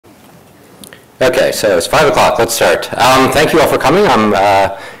Okay, so it's 5 o'clock. Let's start. Thank you all for coming. I'm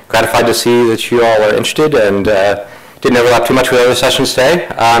gratified to see that you all are interested and didn't overlap too much with other sessions today.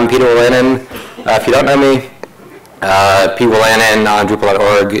 I'm Peter Willanen. If you don't know me, P. Willanen on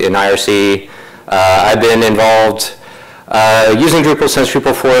Drupal.org in IRC. I've been involved using Drupal since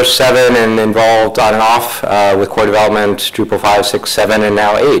Drupal 4.7 and involved on and off with core development, Drupal 5, 6, 7, and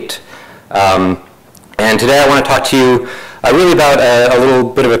now 8. And today I want to talk to you really about a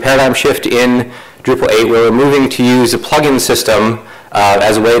little bit of a paradigm shift in Drupal 8 where we're moving to use a plugin system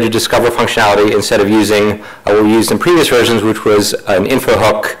as a way to discover functionality instead of using what we used in previous versions, which was an info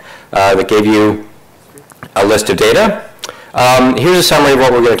hook that gave you a list of data. Here's a summary of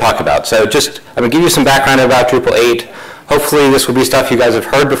what we're going to talk about. So I'm going to give you some background about Drupal 8. Hopefully this will be stuff you guys have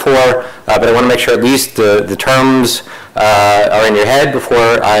heard before, but I want to make sure at least the terms are in your head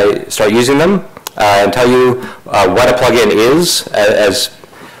before I start using them. And tell you what a plugin is,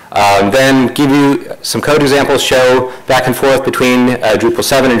 then give you some code examples, show back and forth between Drupal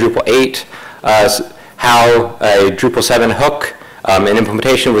 7 and Drupal 8, how a Drupal 7 hook and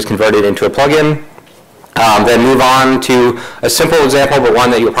implementation was converted into a plugin. Then move on to a simple example, but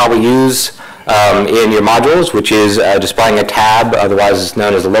one that you'll probably use in your modules, which is displaying a tab, otherwise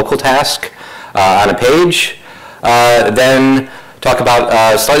known as a local task, on a page. Then talk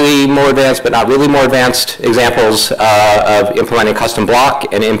about slightly more advanced, but not really more advanced examples of implementing a custom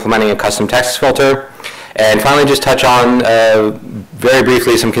block and implementing a custom text filter. And finally, just touch on, very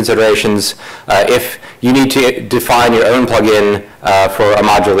briefly, some considerations if you need to define your own plugin for a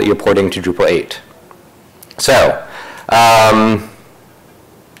module that you're porting to Drupal 8. So,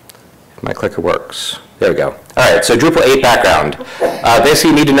 my clicker works. There we go. All right, so Drupal 8 background. Basically,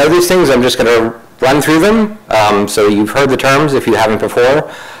 you need to know these things. I'm just going to run through them, so you've heard the terms if you haven't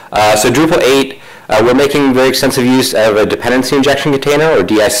before. So Drupal 8, we're making very extensive use of a dependency injection container, or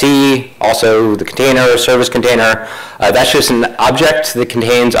DIC, also the container, service container. That's just an object that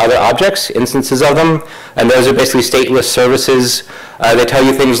contains other objects, instances of them, and those are basically stateless services. They tell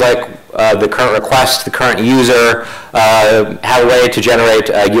you things like the current request, the current user, have a way to generate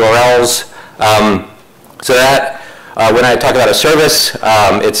URLs. So that when I talk about a service,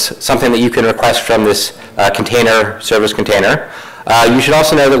 it's something that you can request from this container, service container. You should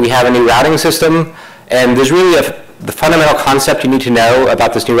also know that we have a new routing system, and there's really the fundamental concept you need to know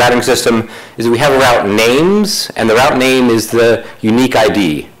about this new routing system is that we have route names, and the route name is the unique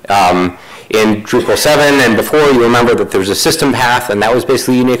ID. In Drupal 7 and before, you remember that there was a system path, and that was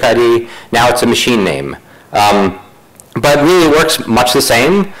basically unique ID. Now it's a machine name. But really it works much the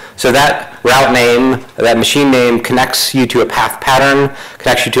same. So that route name, that machine name connects you to a path pattern,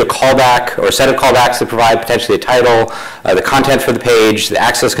 connects you to a callback or a set of callbacks that provide potentially a title, the content for the page, the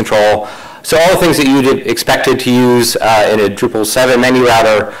access control. So all the things that you'd expected to use in a Drupal 7 menu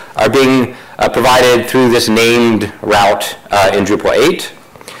router are being provided through this named route in Drupal 8.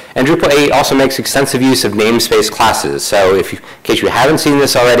 And Drupal 8 also makes extensive use of namespace classes. So in case you haven't seen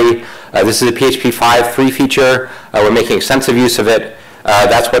this already, this is a PHP 5.3 feature. We're making extensive use of it.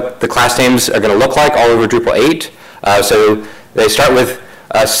 That's what the class names are going to look like all over Drupal 8. So they start with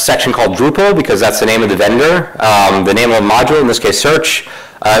a section called Drupal because that's the name of the vendor, the name of a module, in this case search,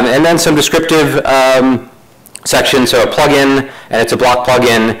 and then some descriptive section, so a plugin, and it's a block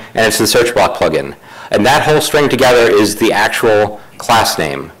plugin, and it's the search block plugin. And that whole string together is the actual class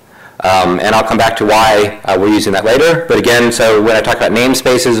name. And I'll come back to why we're using that later. But again, so when I talk about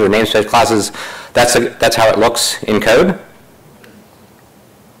namespaces or namespace classes, that's how it looks in code.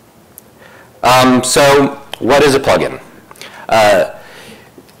 So what is a plugin?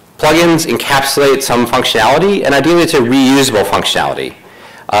 Plugins encapsulate some functionality, and ideally it's a reusable functionality.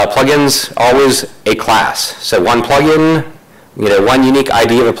 Plugins always a class. So one plugin, one unique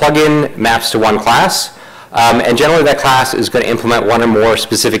ID of a plugin maps to one class. And generally that class is going to implement one or more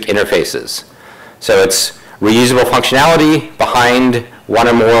specific interfaces. So it's reusable functionality behind one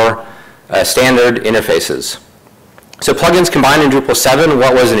or more standard interfaces. So plugins combined in Drupal 7,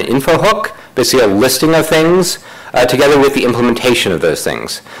 what was an info hook? Basically a listing of things together with the implementation of those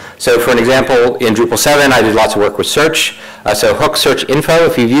things. So for an example, in Drupal 7, I did lots of work with search. So hook search info,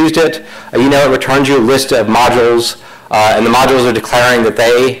 if you've used it, it returns you a list of modules, and the modules are declaring that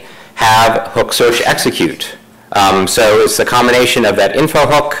they have hook search execute. So it's the combination of that info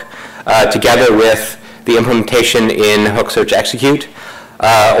hook together with the implementation in hook search execute.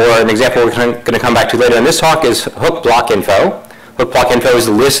 Or an example we're going to come back to later in this talk is hook block info. Hook block info is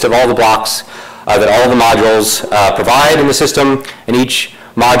the list of all the blocks that all the modules provide in the system, and each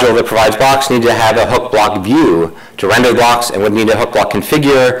module that provides blocks need to have a hook block view to render blocks, and would need a hook block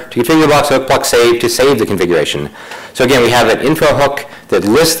configure to configure blocks, a hook block save to save the configuration. So again, we have an info hook that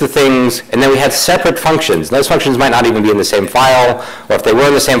lists the things, and then we have separate functions. Those functions might not even be in the same file, or if they were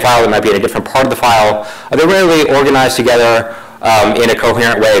in the same file, they might be in a different part of the file. They're rarely organized together in a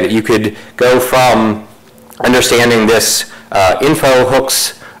coherent way that you could go from understanding this info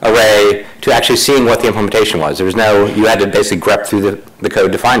hooks array to actually seeing what the implementation was. There was no, you had to basically grep through the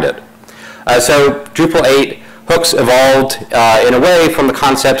code to find it. So Drupal 8 hooks evolved in a way from the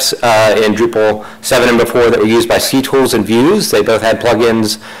concepts in Drupal 7 and before that were used by CTools and Views. They both had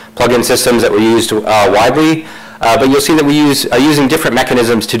plugin systems that were used widely. But you'll see that we are using different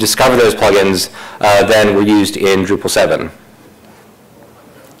mechanisms to discover those plugins than were used in Drupal 7.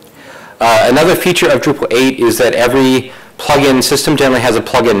 Another feature of Drupal 8 is that every plugin system generally has a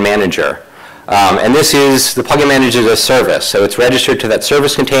plugin manager. And this is, the plugin manager is a service, so it's registered to that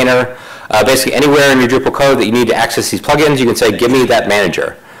service container. Basically anywhere in your Drupal code that you need to access these plugins, you can say, give me that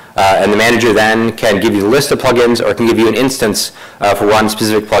manager. And the manager then can give you the list of plugins or can give you an instance for one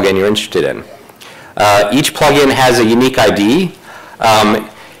specific plugin you're interested in. Each plugin has a unique ID.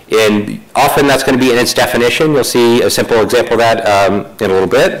 And often that's going to be in its definition. You'll see a simple example of that in a little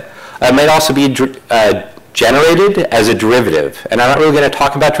bit. It might also be generated as a derivative. And I'm not really going to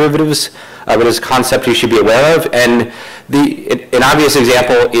talk about derivatives, but it's a concept you should be aware of. And an obvious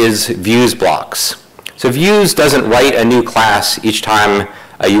example is views blocks. So views doesn't write a new class each time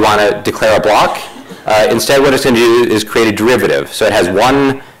you want to declare a block. Instead, what it's going to do is create a derivative. So it has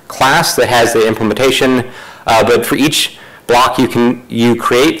one class that has the implementation, but for each block you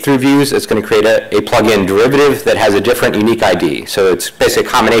create through views, it's going to create a plugin derivative that has a different unique ID. So it's basically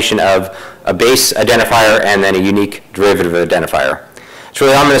a combination of a base identifier and then a unique derivative identifier. That's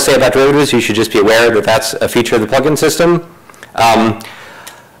really all I'm going to say about derivatives. You should just be aware that that's a feature of the plugin system.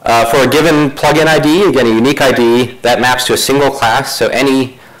 For a given plugin ID, again, a unique ID, that maps to a single class. So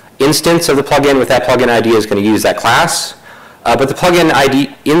any instance of the plugin with that plugin ID is going to use that class. But the plugin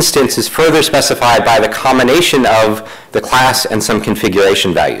ID instance is further specified by the combination of the class and some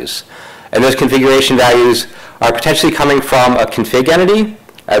configuration values. And those configuration values are potentially coming from a config entity.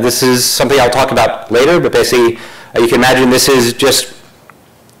 This is something I'll talk about later, but basically you can imagine this is just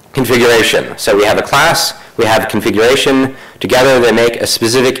configuration. So we have a class, we have configuration. Together they make a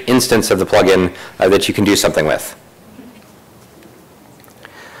specific instance of the plugin that you can do something with.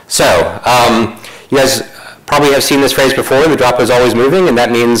 So you guys probably have seen this phrase before, the drop is always moving, and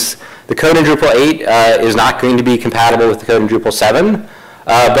that means the code in Drupal 8 is not going to be compatible with the code in Drupal 7,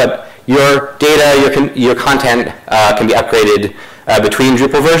 but your data, your content can be upgraded between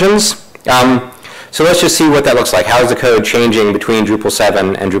Drupal versions. So let's just see what that looks like. How is the code changing between Drupal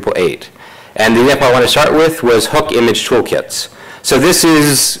 7 and Drupal 8? And the example I want to start with was hook image toolkits. So this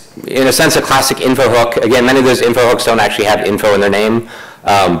is, in a sense, a classic info hook. Again, many of those info hooks don't actually have info in their name.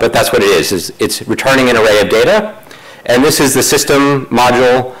 But that's what it is it's returning an array of data. And this is the system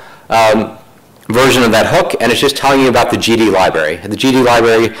module version of that hook, and it's just telling you about the GD library. The GD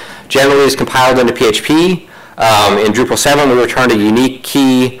library generally is compiled into PHP. In Drupal 7, we returned a unique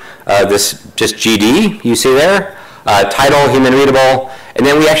key, this just GD you see there, title, human readable, and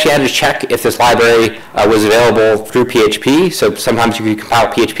then we actually had to check if this library was available through PHP. So sometimes you can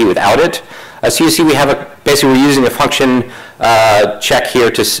compile PHP without it. So you see we have basically we're using a function check here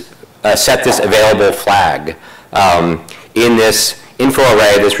to set this available flag in this info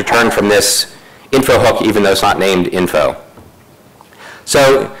array that's returned from this info hook, even though it's not named info.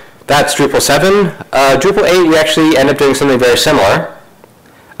 So that's Drupal 7. Drupal 8, we actually end up doing something very similar.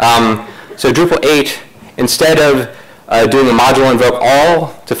 So Drupal 8, instead of doing a module invoke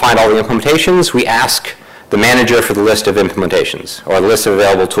all to find all the implementations, we ask the manager for the list of implementations, or the list of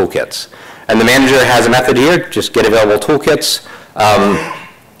available toolkits. And the manager has a method here, just get available toolkits.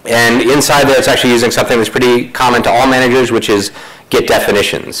 And inside there, it's actually using something that's pretty common to all managers, which is get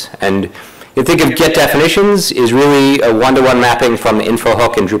definitions. And you think of get definitions is really a one-to-one mapping from the info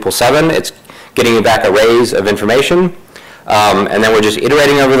hook in Drupal 7. It's getting you back arrays of information. And then we're just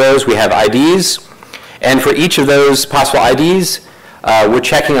iterating over those. We have IDs. And for each of those possible IDs, we're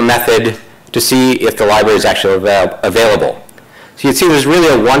checking a method to see if the library is actually available. So you can see there's really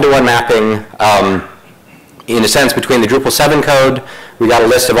a one-to-one mapping, in a sense, between the Drupal 7 code. We got a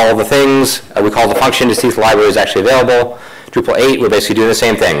list of all the things. We call the function to see if the library is actually available. Drupal 8, we're basically doing the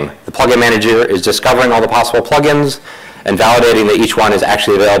same thing. The plugin manager is discovering all the possible plugins and validating that each one is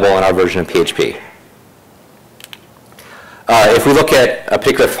actually available in our version of PHP. If we look at a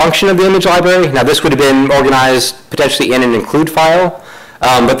particular function of the image library, now this would have been organized potentially in an include file,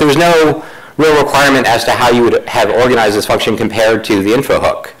 but there was no real requirement as to how you would have organized this function compared to the info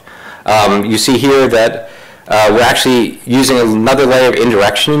hook. You see here that we're actually using another layer of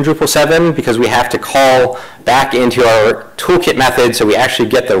indirection in Drupal 7 because we have to call back into our toolkit method so we actually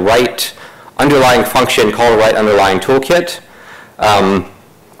get the right underlying function, call the right underlying toolkit.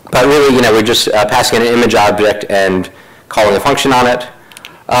 But really, we're just passing in an image object and calling a function on it.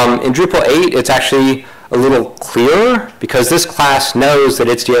 In Drupal 8, it's actually a little clearer because this class knows that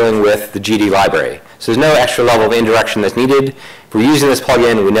it's dealing with the GD library. So there's no extra level of indirection that's needed. If we're using this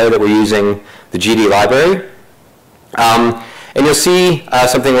plugin, we know that we're using the GD library. And you'll see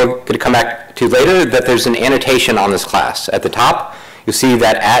something we're going to come back to later, that there's an annotation on this class. At the top, you'll see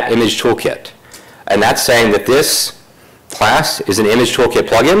that @image toolkit. And that's saying that this class is an image toolkit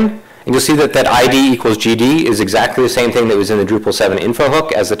plugin. And you'll see that that ID equals GD is exactly the same thing that was in the Drupal 7 info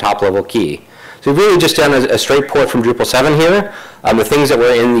hook as the top level key. So we've really just done a straight port from Drupal 7 here. The things that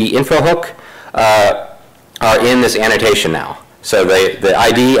were in the info hook are in this annotation now. So the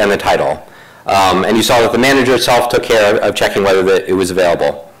ID and the title. And you saw that the manager itself took care of checking whether it was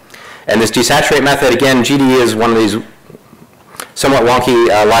available. And this desaturate method, again, GD is one of these somewhat wonky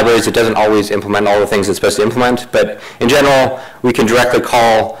libraries that doesn't always implement all the things it's supposed to implement. But in general, we can directly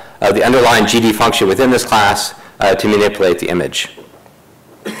call the underlying GD function within this class to manipulate the image.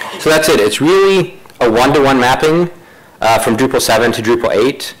 So that's it. It's really a one-to-one mapping from Drupal 7 to Drupal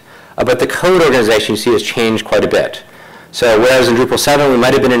 8. But the code organization, you see, has changed quite a bit. So whereas in Drupal 7, we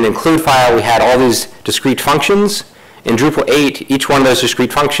might have been in an include file, we had all these discrete functions. In Drupal 8, each one of those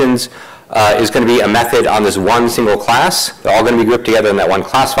discrete functions is going to be a method on this one single class. They're all going to be grouped together in that one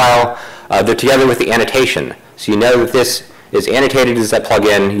class file. They're together with the annotation. So you know that this is annotated as that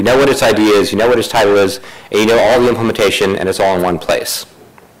plugin, you know what its ID is, you know what its title is, and you know all the implementation, and it's all in one place.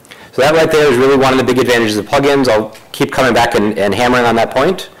 So that right there is really one of the big advantages of plugins. I'll keep coming back and hammering on that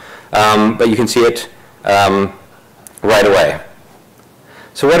point, but you can see it right away.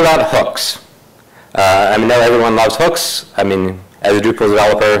 So what about hooks? I know everyone loves hooks. I mean, as a Drupal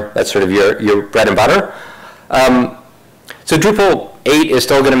developer, that's sort of your bread and butter. So Drupal 8 is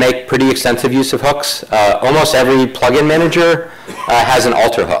still going to make pretty extensive use of hooks. Almost every plugin manager has an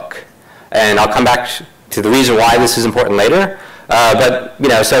alter hook. And I'll come back to the reason why this is important later. But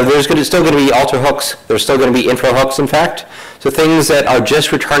so there's still going to be alter hooks. There's still going to be intro hooks, in fact. So things that are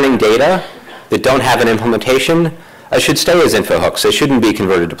just returning data that don't have an implementation should stay as info hooks. They shouldn't be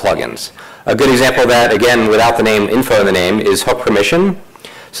converted to plugins. A good example of that, again, without the name info in the name, is hook permission.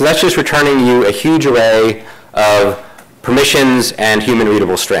 So that's just returning you a huge array of permissions and human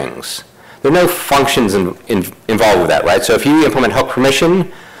readable strings. There are no functions involved with that, right? So if you implement hook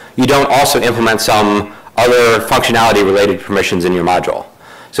permission, you don't also implement some other functionality related to permissions in your module.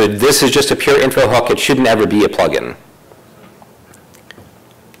 So this is just a pure info hook. It shouldn't ever be a plugin.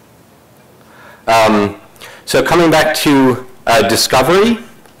 So coming back to discovery,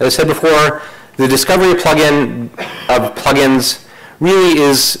 as I said before, the discovery of plugins really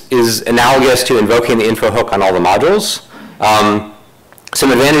is analogous to invoking the info hook on all the modules.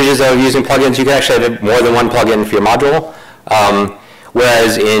 Some advantages of using plugins, you can actually have more than one plugin for your module.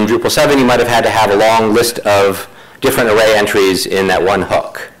 Whereas in Drupal 7, you might have had to have a long list of different array entries in that one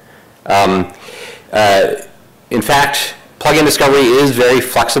hook. In fact, plugin discovery is very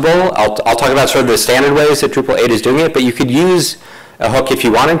flexible. I'll talk about sort of the standard ways that Drupal 8 is doing it, but you could use a hook if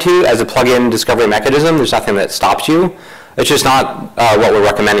you wanted to as a plugin discovery mechanism. There's nothing that stops you. It's just not what we're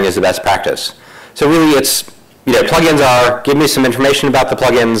recommending as the best practice. So really it's, plugins are, give me some information about the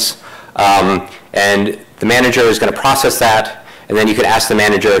plugins, and the manager is going to process that, and then you can ask the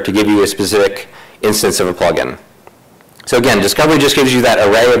manager to give you a specific instance of a plugin. So again, discovery just gives you that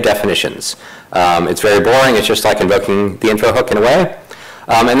array of definitions. It's very boring. It's just like invoking the info hook in a way.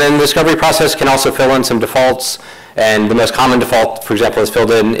 And then the discovery process can also fill in some defaults. And the most common default, for example, is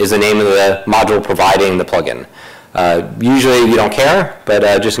filled in is the name of the module providing the plugin. Usually you don't care,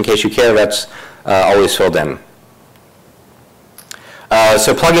 but just in case you care, that's always filled in.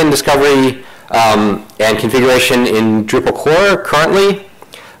 So plugin discovery and configuration in Drupal core currently,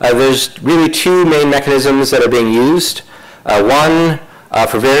 there's really two main mechanisms that are being used. One,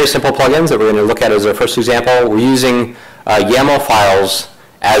 for very simple plugins that we're going to look at as our first example, we're using YAML files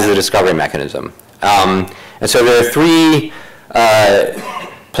as the discovery mechanism. And so there are three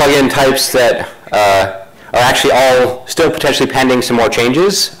plugin types that are actually all still potentially pending some more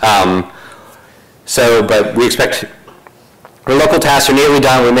changes. But we expect our local tasks are nearly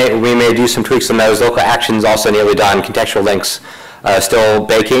done. We may do some tweaks on those. Local actions also nearly done. Contextual links still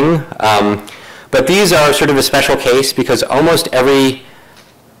baking. But these are sort of a special case because almost every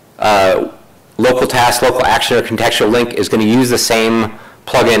local task, local action, or contextual link is going to use the same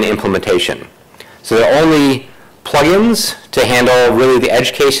plugin implementation. So there are only plugins to handle really the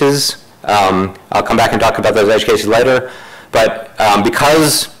edge cases. I'll come back and talk about those edge cases later. But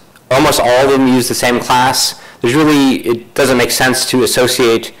because almost all of them use the same class, it doesn't make sense to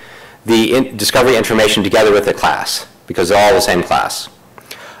associate the discovery information together with the class, because they're all the same class.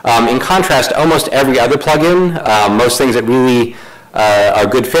 In contrast, almost every other plugin, most things that really are a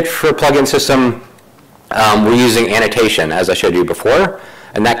good fit for a plugin system, we're using annotation, as I showed you before,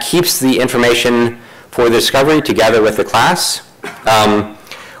 and that keeps the information for the discovery together with the class.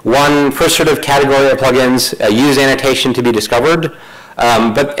 One first sort of category of plugins use annotation to be discovered,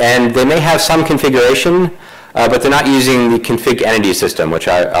 and they may have some configuration, but they're not using the config entity system, which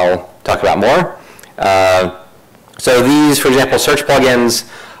I'll talk about more. So these, for example, search plugins,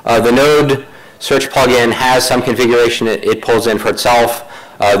 the node search plugin has some configuration it pulls in for itself.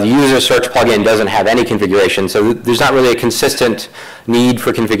 The user search plugin doesn't have any configuration, so there's not really a consistent need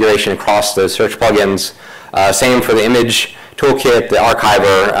for configuration across the search plugins. Same for the image toolkit, the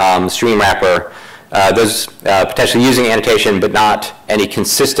archiver, stream wrapper. Those potentially using annotation, but not any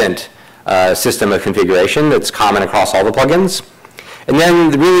consistent system of configuration that's common across all the plugins. And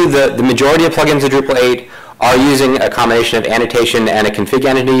then really the majority of plugins in Drupal 8 are using a combination of annotation and a config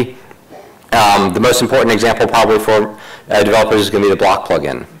entity. The most important example probably for developers is going to be the block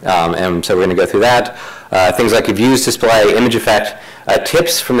plugin. And so we're going to go through that. Things like views display, image effect,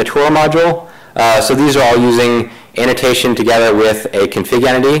 tips from the tool module. So these are all using annotation together with a config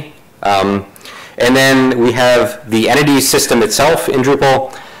entity. And then we have the entity system itself in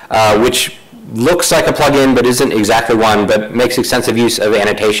Drupal, which looks like a plugin but isn't exactly one, but makes extensive use of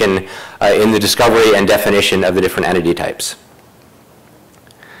annotation in the discovery and definition of the different entity types.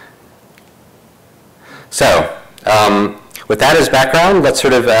 So with that as background, let's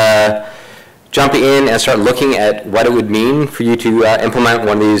sort of jump in and start looking at what it would mean for you to implement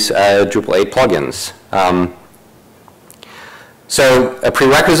one of these Drupal 8 plugins. So a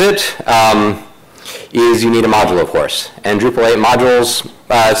prerequisite is you need a module, of course. And Drupal 8 modules,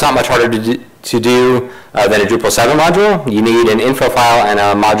 it's not much harder to do than a Drupal 7 module. You need an info file and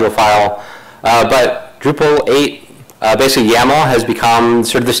a module file. But Drupal 8, basically YAML has become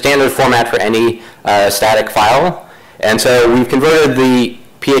sort of the standard format for any static file. And so we've converted the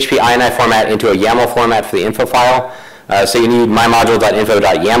PHP INI format into a YAML format for the info file. So you need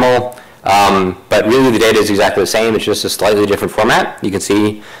mymodule.info.yaml. But really the data is exactly the same. It's just a slightly different format. You can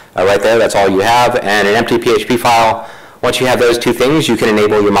see right there, that's all you have. And an empty PHP file. Once you have those two things, you can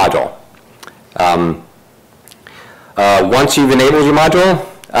enable your module. Once you've enabled your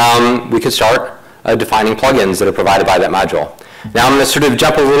module, we can start defining plugins that are provided by that module. Now I'm going to sort of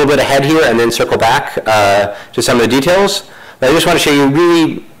jump a little bit ahead here and then circle back to some of the details. But I just want to show you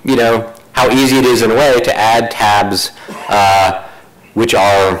really, how easy it is in a way to add tabs which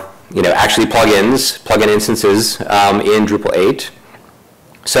are, actually plugins, plugin instances in Drupal 8.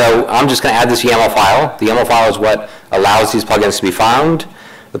 So I'm just going to add this YAML file. The YAML file is what allows these plugins to be found.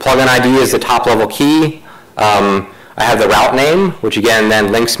 The plugin ID is the top level key. I have the route name, which again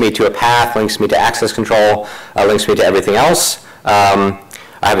then links me to a path, links me to access control, links me to everything else. I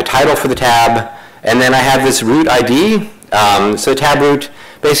have a title for the tab, and then I have this root ID. So tab root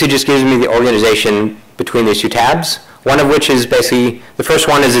basically just gives me the organization between these two tabs, one of which is basically, the first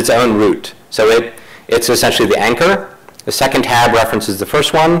one is its own root. So it's essentially the anchor. The second tab references the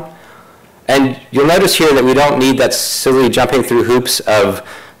first one. And you'll notice here that we don't need that silly jumping through hoops of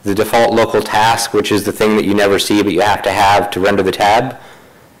the default local task, which is the thing that you never see but you have to render the tab.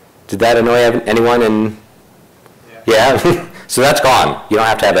 Did that annoy anyone? Yeah? So that's gone. You don't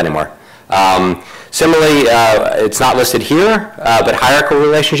have to have that anymore. Similarly, it's not listed here, but hierarchical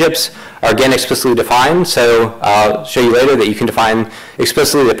relationships are again explicitly defined. So I'll show you later that you can define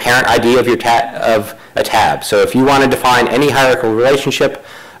explicitly the parent ID of of a tab. So if you want to define any hierarchical relationship,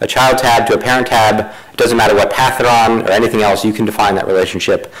 a child tab to a parent tab, it doesn't matter what path they're on or anything else, you can define that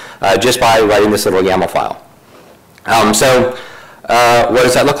relationship just by writing this little YAML file. What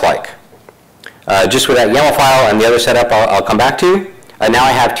does that look like? Just with that YAML file and the other setup I'll come back to, now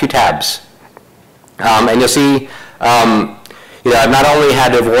I have two tabs. And you'll see, I've not only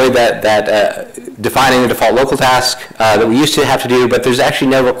had to avoid that defining the default local task that we used to have to do, but there's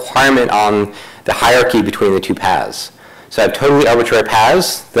actually no requirement on the hierarchy between the two paths. So I have totally arbitrary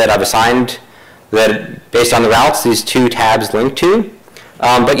paths that I've assigned that based on the routes these two tabs link to,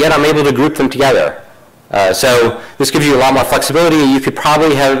 but yet I'm able to group them together. So this gives you a lot more flexibility. You could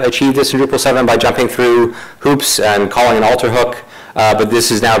probably have achieved this in Drupal 7 by jumping through hoops and calling an alter hook, but this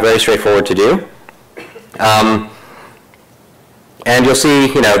is now very straightforward to do. And you'll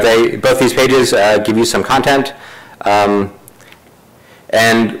see, both these pages give you some content.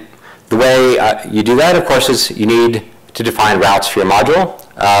 And the way you do that, of course, is you need to define routes for your module.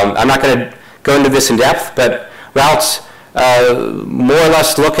 I'm not going to go into this in depth, but routes more or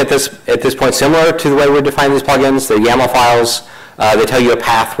less look at this point similar to the way we're defining these plugins. They're YAML files. They tell you a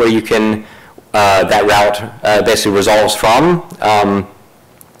path where you can, that route basically resolves from.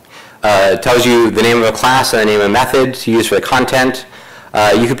 It tells you the name of a class and the name of a method to use for the content.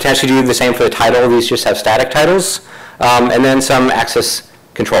 You could potentially do the same for the title. These just have static titles. And then some access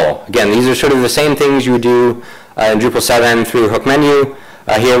control. Again, these are sort of the same things you would do in Drupal 7 through hook menu.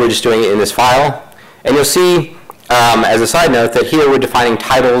 Here we're just doing it in this file. And you'll see, as a side note, that here we're defining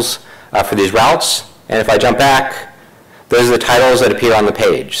titles for these routes. And if I jump back, those are the titles that appear on the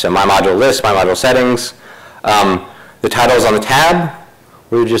page. So my module list, my module settings. The titles on the tab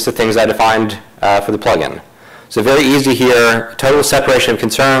were just the things I defined for the plugin. So very easy here, total separation of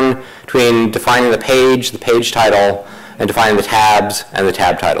concern between defining the page title, and defining the tabs and the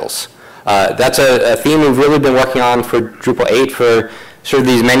tab titles. That's a theme we've really been working on for Drupal 8 for sort of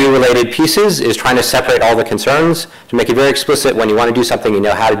these menu-related pieces, is trying to separate all the concerns to make it very explicit when you want to do something, you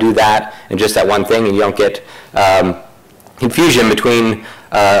know how to do that and just that one thing, and you don't get confusion between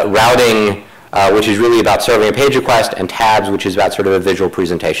routing, which is really about serving a page request, and tabs, which is about sort of a visual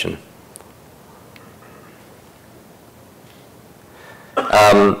presentation.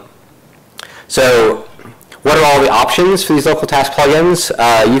 So what are all the options for these local task plugins?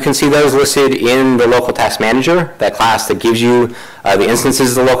 You can see those listed in the local task manager, that class that gives you the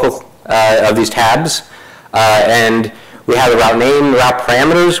instances of the local of these tabs. And we have the route name, the route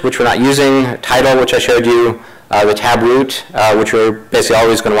parameters, which we're not using, title, which I showed you, the tab root, which we're basically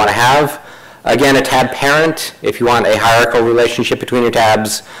always going to want to have. Again, a tab parent, if you want a hierarchical relationship between your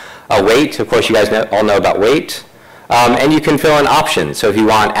tabs. Weight, of course, you guys all know about weight. And you can fill in options. So if you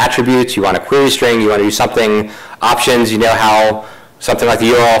want attributes, you want a query string, you want to do something, options, you know how something like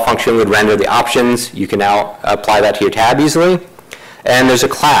the URL function would render the options. You can now apply that to your tab easily. And there's a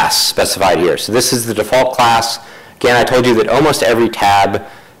class specified here. So this is the default class. Again, I told you that almost every tab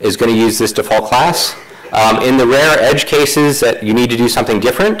is going to use this default class. In the rare edge cases that you need to do something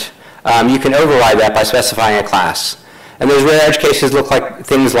different, you can override that by specifying a class. And those rare edge cases look like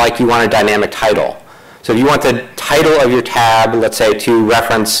things like you want a dynamic title. So if you want the title of your tab, let's say, to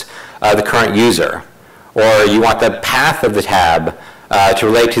reference the current user, or you want the path of the tab to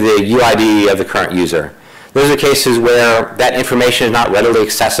relate to the UID of the current user. Those are cases where that information is not readily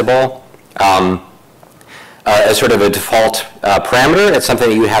accessible as sort of a default parameter. It's something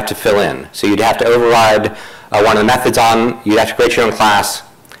that you have to fill in. So you'd have to override one of the methods on, you'd have to create your own class,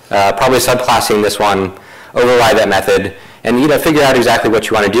 probably subclassing this one, override that method, and figure out exactly what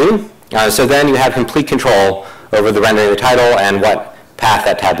you want to do. So then you have complete control over the rendering of the title and what path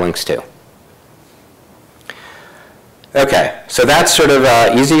that tab links to. Okay, so that's sort of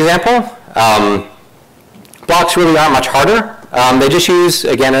an easy example. Blocks really aren't much harder. They just use,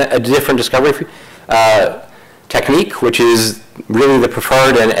 again, a different discovery technique, which is really the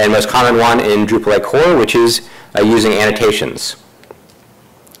preferred and most common one in Drupal 8 core, which is using annotations.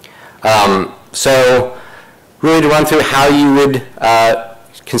 So really to run through how you would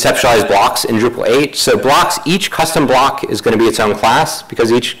conceptualize blocks in Drupal 8. So blocks, each custom block is going to be its own class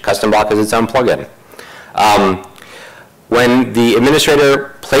because each custom block is its own plugin. When the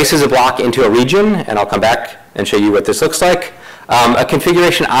administrator places a block into a region, and I'll come back and show you what this looks like, a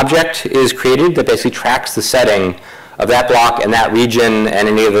configuration object is created that basically tracks the setting of that block and that region and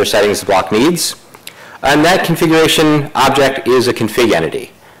any other settings the block needs. And that configuration object is a config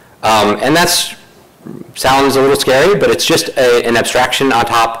entity. And that's sounds a little scary, but it's just an abstraction on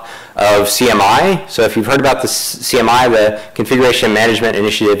top of CMI. So if you've heard about the CMI, the Configuration Management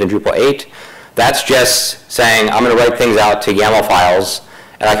Initiative in Drupal 8, that's just saying I'm going to write things out to YAML files,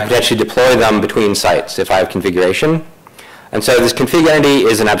 and I can potentially deploy them between sites if I have configuration. And so this config entity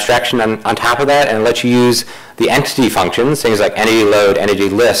is an abstraction on top of that, and it lets you use the entity functions, things like entity load, entity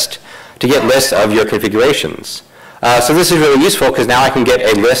list, to get lists of your configurations. So this is really useful because now I can get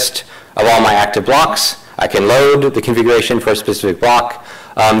a list of all my active blocks. I can load the configuration for a specific block.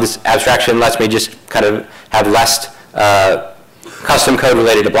 This abstraction lets me just kind of have less custom code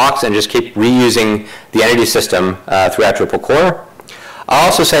related to blocks and just keep reusing the entity system throughout Drupal core. I'll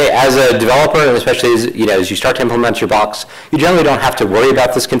also say, as a developer, and especially as you start to implement your blocks, you generally don't have to worry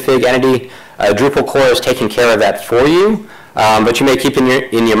about this config entity. Drupal core is taking care of that for you, but you may keep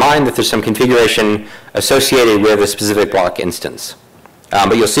in your mind that there's some configuration associated with a specific block instance.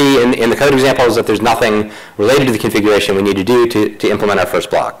 But you'll see in the code examples that there's nothing related to the configuration we need to do to implement our first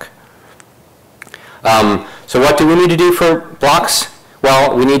block. So what do we need to do for blocks?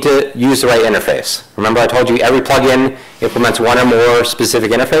 Well, we need to use the right interface. Remember I told you every plugin implements one or more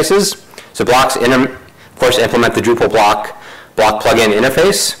specific interfaces. So blocks, of course, implement the Drupal block plugin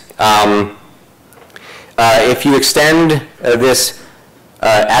interface. If you extend this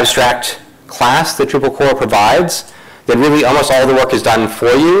abstract class that Drupal core provides, then really almost all the work is done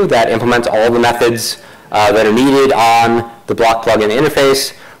for you. That implements all the methods that are needed on the block plugin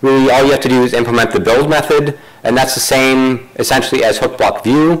interface. Really, all you have to do is implement the build method, and that's the same essentially as hook block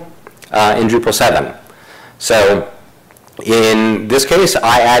view in Drupal 7. So in this case,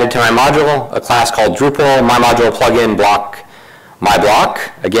 I added to my module a class called Drupal my module plugin block my block.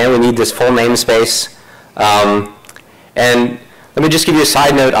 Again, we need this full namespace. And let me just give you a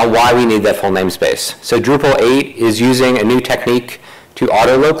side note on why we need that full namespace. So Drupal 8 is using a new technique to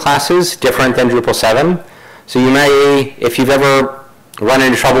auto-load classes, different than Drupal 7. So you may, if you've ever run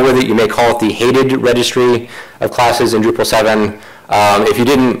into trouble with it, you may call it the hated registry of classes in Drupal 7. If you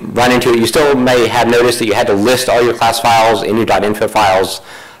didn't run into it, you still may have noticed that you had to list all your class files in your .info files,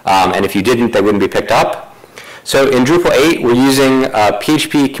 and if you didn't, they wouldn't be picked up. So in Drupal 8, we're using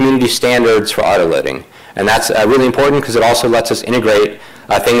PHP community standards for autoloading, and that's really important because it also lets us integrate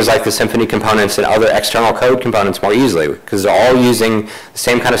things like the Symfony components and other external code components more easily, because they're all using the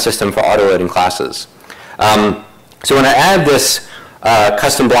same kind of system for autoloading classes. So when I add this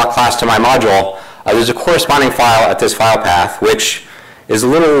custom block class to my module, there's a corresponding file at this file path, which is a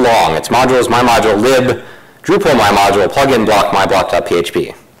little long. It's modules my module lib Drupal my module plugin block my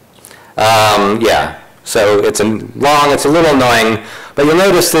block.php. Yeah, so it's long, it's a little annoying, but you'll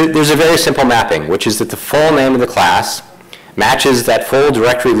notice that there's a very simple mapping, which is that the full name of the class matches that full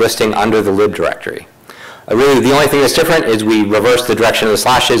directory listing under the lib directory. Really, the only thing that's different is we reverse the direction of the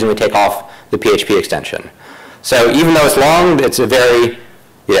slashes and we take off the PHP extension. So even though it's long, it's a very,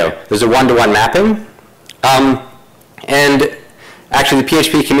 there's a one-to-one mapping. And actually the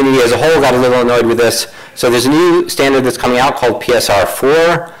PHP community as a whole got a little annoyed with this. So there's a new standard that's coming out called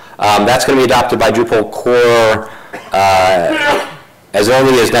PSR4. That's going to be adopted by Drupal core as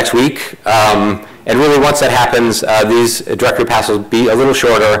early as next week. And really once that happens, these directory paths will be a little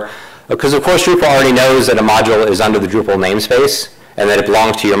shorter, because of course Drupal already knows that a module is under the Drupal namespace and that it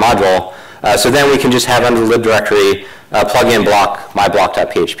belongs to your module. So then we can just have under the lib directory plugin block my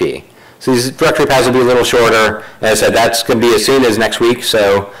block.php. So these directory paths will be a little shorter. And I said that's going to be as soon as next week.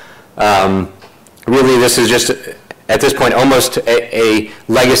 So really this is just, at this point, almost a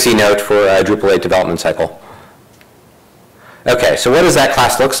legacy note for a Drupal 8 development cycle. Okay, so what does that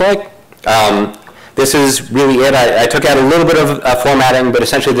class look like? This is really it. I took out a little bit of formatting, but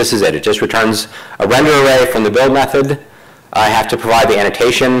essentially this is it. It just returns a render array from the build method. I have to provide the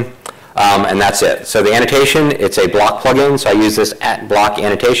annotation. And that's it. So the annotation, it's a block plugin, so I use this @block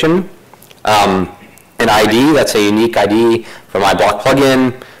annotation. An ID, that's a unique ID for my block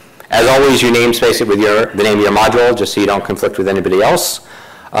plugin. As always, you namespace it with the name of your module, just so you don't conflict with anybody else.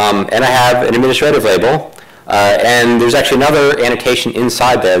 And I have an administrative label. And there's actually another annotation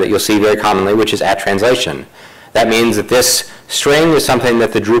inside there that you'll see very commonly, which is @translation. That means that this string is something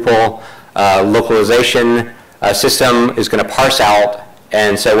that the Drupal localization system is going to parse out.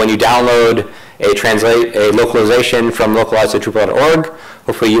 And so when you download a localization from localize.drupal.org,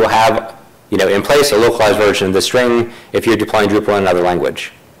 hopefully you will have, in place a localized version of the string if you're deploying Drupal in another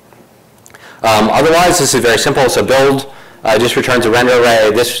language. Otherwise, this is very simple. So build just returns a render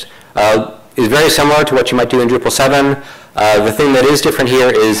array. This is very similar to what you might do in Drupal 7. The thing that is different here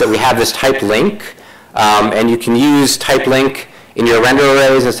is that we have this type link, and you can use type link in your render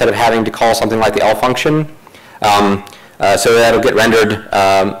arrays instead of having to call something like the L function. So that'll get rendered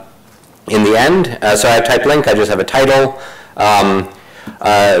in the end. So I have type link, I just have a title and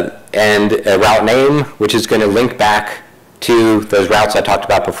a route name, which is going to link back to those routes I talked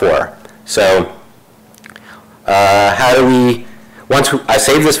about before. So once I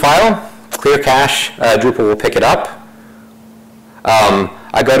save this file, clear cache, Drupal will pick it up.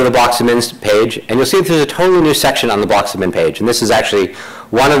 I go to the blocks admin page, and you'll see that there's a totally new section on the blocks admin page. And this is actually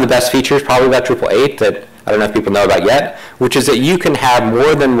one of the best features probably about Drupal 8 that I don't know if people know about yet, which is that you can have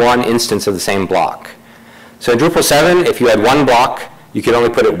more than one instance of the same block. So in Drupal 7, if you had one block, you could only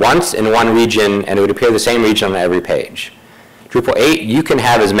put it once in one region, and it would appear the same region on every page. Drupal 8, you can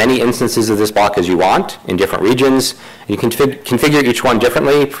have as many instances of this block as you want in different regions. You can configure each one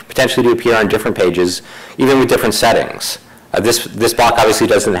differently, potentially to appear on different pages, even with different settings. This block obviously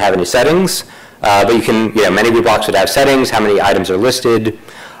doesn't have any settings, but you can, many of your blocks would have settings, how many items are listed,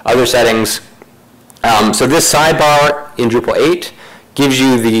 other settings. So this sidebar in Drupal 8 gives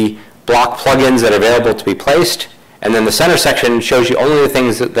you the block plugins that are available to be placed, and then the center section shows you only the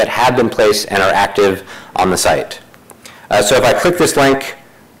things that have been placed and are active on the site. So if I click this link,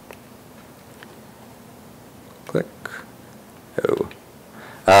 click,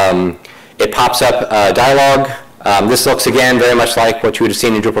 it pops up a dialog. This looks, again, very much like what you would have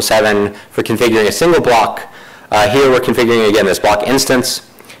seen in Drupal 7 for configuring a single block. Here we're configuring, again, this block instance.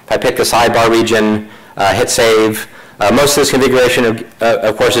 If I pick the sidebar region, hit save, most of this configuration,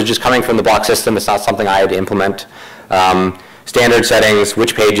 of course, is just coming from the block system. It's not something I had to implement. Standard settings,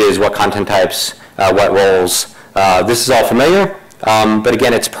 which pages, what content types, what roles. This is all familiar, but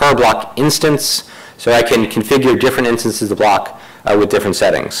again, it's per block instance, so I can configure different instances of the block with different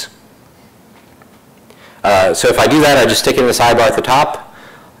settings. So if I do that, I just stick it in the sidebar at the top,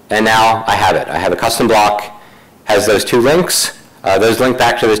 and now I have it. I have a custom block, has those two links. Those link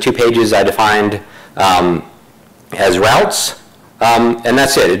back to those two pages I defined as routes, and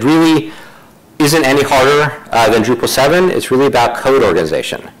that's it. It really isn't any harder than Drupal 7. It's really about code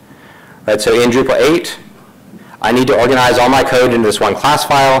organization. Right? So in Drupal 8, I need to organize all my code into this one class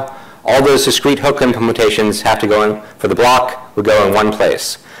file. All those discrete hook implementations have to go in for the block, would go in one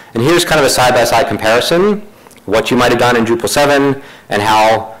place. And here's kind of a side-by-side comparison, what you might have done in Drupal 7 and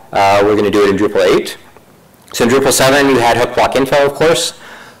how we're going to do it in Drupal 8. So in Drupal 7, you had hook block info, of course.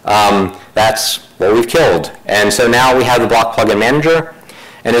 That's what we've killed. And so now we have the block plugin manager.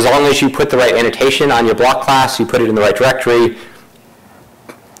 And as long as you put the right annotation on your block class, you put it in the right directory,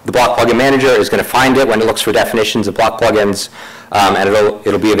 the block plugin manager is going to find it when it looks for definitions of block plugins, and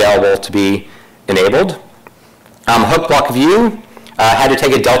it'll be available to be enabled. Hook block view had to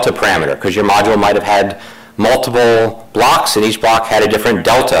take a delta parameter because your module might have had multiple blocks, and each block had a different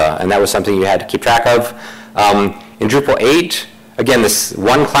delta, and that was something you had to keep track of. In Drupal 8, again, this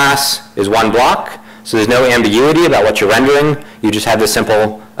one class is one block, so there's no ambiguity about what you're rendering. You just have this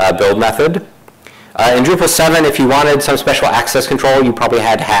simple build method. In Drupal 7, if you wanted some special access control, you probably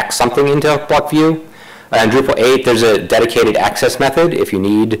had to hack something into hook block view. In Drupal 8, there's a dedicated access method if you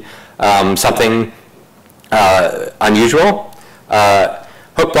need something unusual.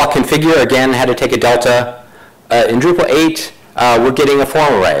 Hook block configure, again, had to take a delta. In Drupal 8, we're getting a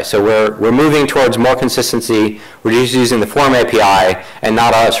form array. So we're moving towards more consistency. We're just using the form API and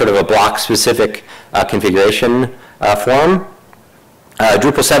not a sort of a block-specific configuration form.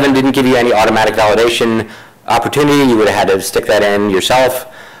 Drupal 7 didn't give you any automatic validation opportunity. You would have had to stick that in yourself.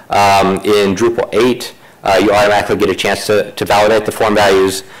 In Drupal 8, you automatically get a chance to validate the form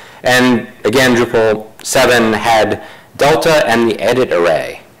values. And again, Drupal 7 had delta and the edit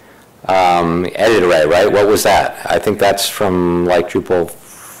array. Edit array, right? What was that? I think that's from like Drupal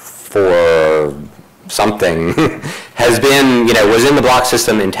 4 something. Has been, was in the block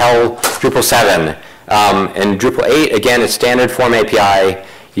system until Drupal 7. And Drupal 8, again, it's standard form API.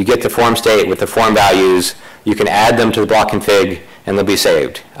 You get the form state with the form values. You can add them to the block config, and they'll be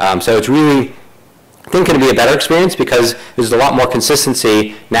saved. So it's really, I think, going to be a better experience because there's a lot more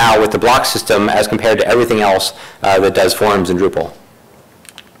consistency now with the block system as compared to everything else that does forms in Drupal.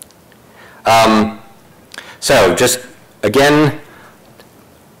 So just, again,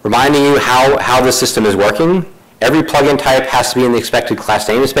 reminding you how the system is working. Every plugin type has to be in the expected class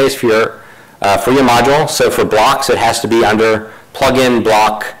namespace for your module. So for blocks, it has to be under plugin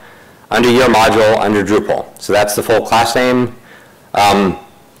block, under your module, under Drupal. So that's the full class name.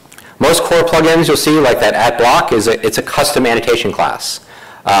 Most core plugins you'll see, like that @block, it's a custom annotation class.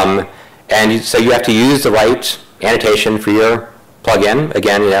 So you have to use the right annotation for your plugin.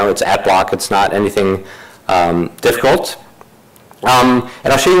 Again, it's @block. It's not anything difficult. And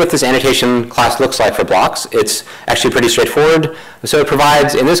I'll show you what this annotation class looks like for blocks. It's actually pretty straightforward. So it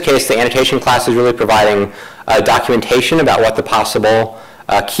provides, in this case, the annotation class is really providing documentation about what the possible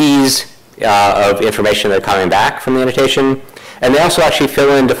keys of information that are coming back from the annotation. And they also actually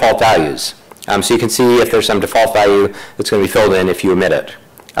fill in default values. So you can see if there's some default value that's going to be filled in if you omit it.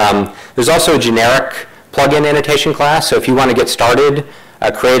 There's also a generic plugin annotation class. So if you want to get started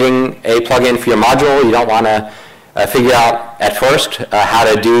creating a plugin for your module, you don't want to figure out at first how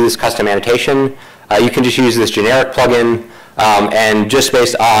to do this custom annotation. You can just use this generic plugin, and just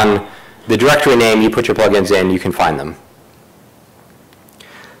based on the directory name you put your plugins in, you can find them.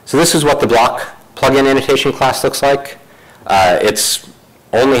 So this is what the block plugin annotation class looks like. It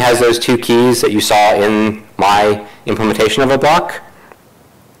only has those two keys that you saw in my implementation of a block.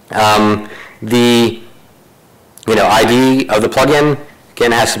 The ID of the plugin,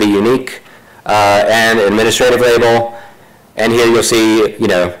 again, has to be unique. And administrative label, and here you'll see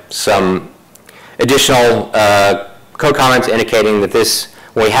some additional code comments indicating that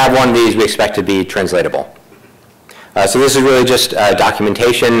when we have one of these, we expect to be translatable. So this is really just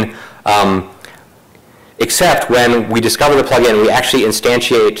documentation, except when we discover the plugin, we actually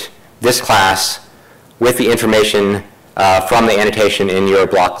instantiate this class with the information from the annotation in your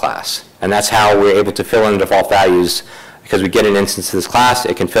block class. And that's how we're able to fill in default values, because we get an instance of this class.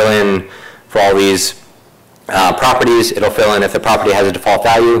 It can fill in for all these properties. It'll fill in if the property has a default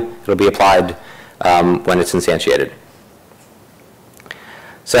value. It'll be applied when it's instantiated.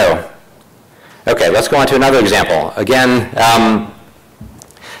 So, okay, let's go on to another example. Again, I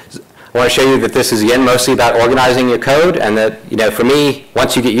want to show you that this is, again, mostly about organizing your code, and that, for me,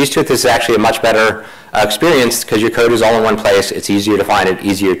 once you get used to it, this is actually a much better experience, because your code is all in one place. It's easier to find it,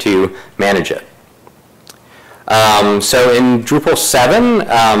 easier to manage it. So in Drupal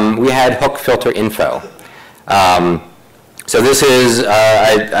 7, we had hook filter info. So this is,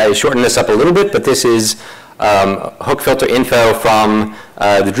 I shortened this up a little bit, but this is hook filter info from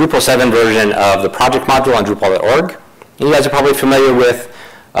the Drupal 7 version of the project module on Drupal.org. And you guys are probably familiar with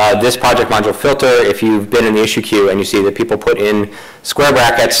this project module filter if you've been in the issue queue and you see that people put in square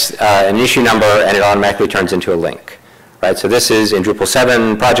brackets an issue number and it automatically turns into a link. Right? So this is in Drupal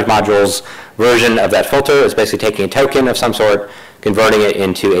 7 project module's version of that filter. It's basically taking a token of some sort, converting it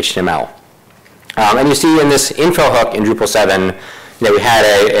into HTML. And you see in this info hook in Drupal 7, we had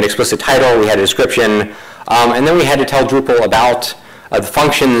an explicit title, we had a description, and then we had to tell Drupal about the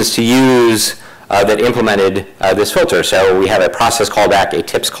functions to use that implemented this filter. So we have a process callback, a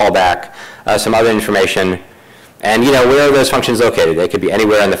tips callback, some other information. And where are those functions located? They could be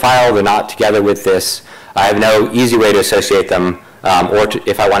anywhere in the file. They're not together with this. I have no easy way to associate them, or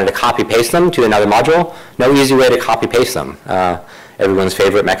if I wanted to copy paste them to another module, no easy way to copy paste them. Everyone's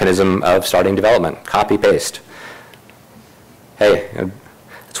favorite mechanism of starting development, copy paste. Hey,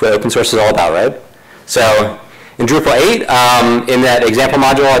 that's what open source is all about, right? So in Drupal 8, in that example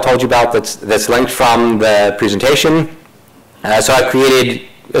module I told you about that's linked from the presentation, so I've created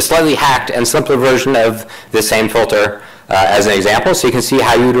a slightly hacked and simpler version of this same filter as an example, so you can see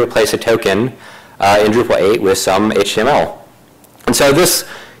how you would replace a token in Drupal 8 with some HTML. And so this,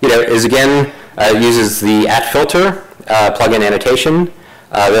 is again, uses the @filter plugin annotation.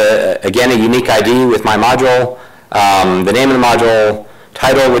 Again, a unique ID with my module, the name of the module,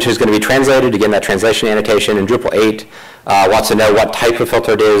 title, which is going to be translated. Again, that translation annotation in Drupal 8 wants to know what type of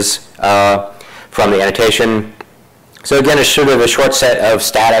filter it is from the annotation. So again, it's sort of a short set of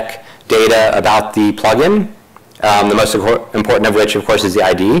static data about the plugin, the most important of which, of course, is the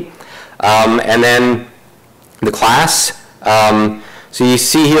ID. And then the class. So you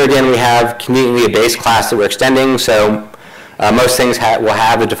see here, again, we have conveniently a base class that we're extending. So most things will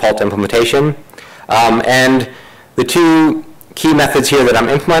have a default implementation. And the two key methods here that I'm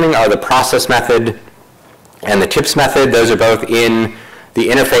implementing are the process method and the tips method. Those are both in the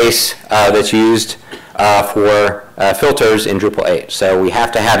interface that's used for filters in Drupal 8. So we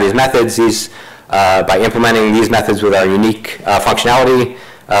have to have these methods. By implementing these methods with our unique functionality,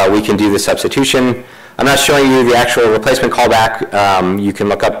 we can do the substitution. I'm not showing you the actual replacement callback. You can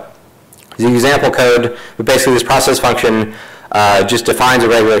look up the example code, but basically this process function just defines a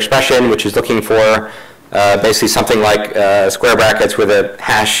regular expression, which is looking for basically something like square brackets with a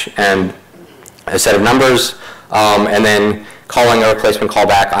hash and a set of numbers, and then calling a replacement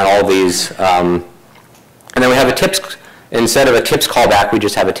callback on all of these. And then we have a tips, instead of a tips callback, we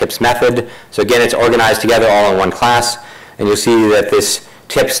just have a tips method. So again, it's organized together all in one class, and you'll see that this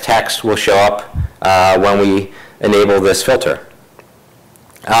tips text will show up when we enable this filter.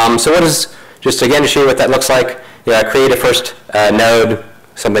 So what is, just again to show you what that looks like, I create a first node,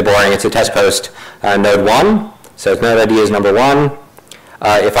 something boring, it's a test post, node 1, so node ID is number 1.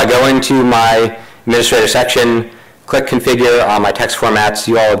 If I go into my administrator section, click configure on my text formats,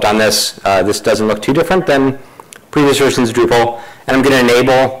 you all have done this. This doesn't look too different than previous versions of Drupal, and I'm going to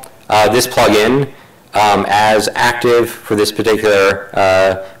enable this plugin as active for this particular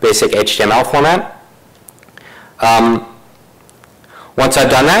basic HTML format. Once I've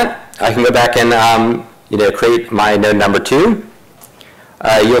done that, I can go back and create my node number 2.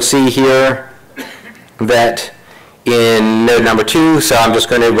 You'll see here that in node number 2, so I'm just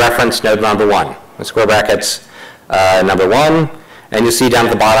going to reference node number 1, with square brackets number 1, and you'll see down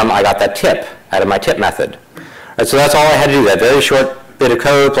at the bottom I got that tip out of my tip method. Right, so that's all I had to do, that very short bit of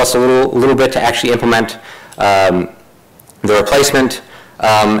code plus a little bit to actually implement the replacement,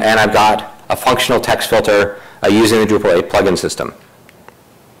 and I've got a functional text filter using the Drupal 8 plugin system.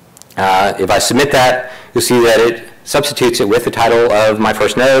 If I submit that, you'll see that it substitutes it with the title of my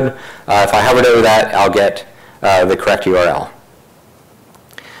first node. If I hovered over that, I'll get the correct URL.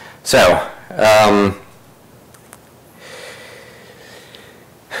 So,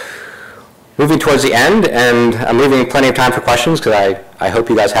 moving towards the end, and I'm leaving plenty of time for questions because I hope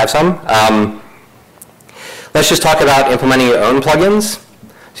you guys have some. Let's just talk about implementing your own plugins.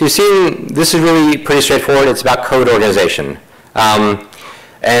 So you see, this is really pretty straightforward. It's about code organization. And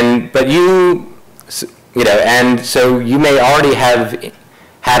so you may already have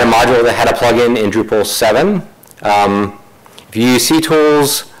had a module that had a plugin in Drupal 7. If you use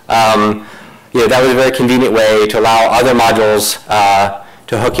ctools, that was a very convenient way to allow other modules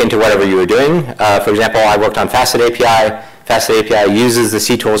to hook into whatever you were doing. For example, I worked on Facet API. Facet API uses the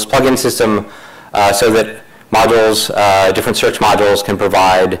ctools plugin system so that modules, different search modules can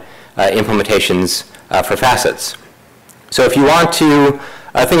provide implementations for facets. So if you want to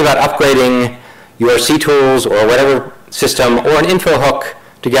think about upgrading your ctools or whatever system or an info hook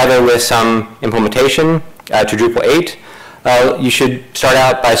together with some implementation to Drupal 8, you should start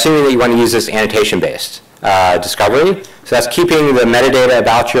out by assuming that you want to use this annotation-based discovery. So that's keeping the metadata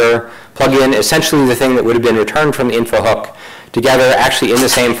about your plugin, essentially the thing that would have been returned from the info hook, together actually in the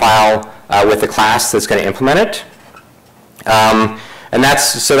same file with the class that's going to implement it.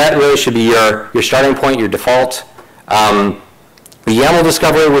 So that really should be your starting point, your default. The YAML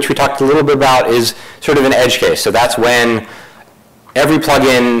discovery, which we talked a little bit about, is sort of an edge case. So that's when every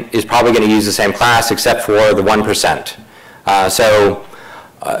plugin is probably going to use the same class except for the 1%.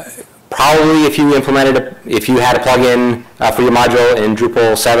 Probably if you if you had a plugin for your module in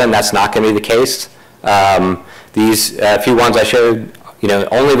Drupal 7, that's not going to be the case. These few ones I showed,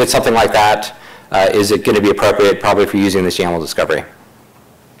 only with something like that is it going to be appropriate probably for using this YAML discovery.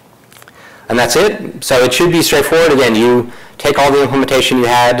 And that's it. So it should be straightforward. Again, you take all the implementation you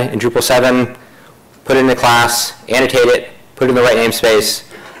had in Drupal 7, put it in a class, annotate it, put it in the right namespace,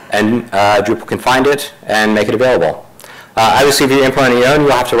 and Drupal can find it and make it available. Obviously, if you're implementing your own,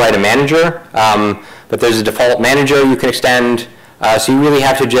 you'll have to write a manager, but there's a default manager you can extend. So you really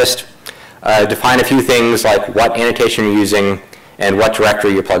have to just define a few things like what annotation you're using and what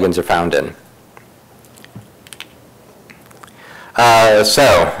directory your plugins are found in.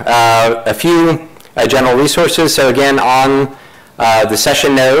 A few general resources. So again, on the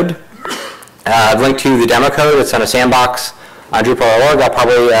session node, I've linked to the demo code. It's on a sandbox on Drupal.org. I'll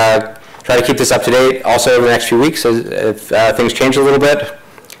probably try to keep this up to date also over the next few weeks if things change a little bit.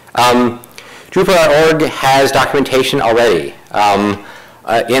 Drupal.org has documentation already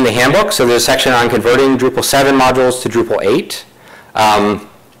in the handbook. So there's a section on converting Drupal 7 modules to Drupal 8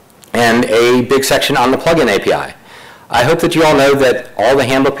 and a big section on the plugin API. I hope that you all know that all the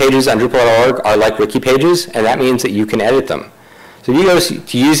handbook pages on Drupal.org are like wiki pages, and that means that you can edit them. So if you go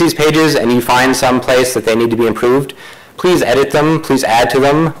to use these pages and you find some place that they need to be improved, please edit them, please add to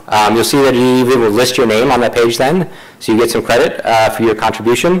them. You'll see that you even will list your name on that page then, so you get some credit for your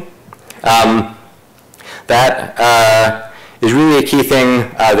contribution. That is really a key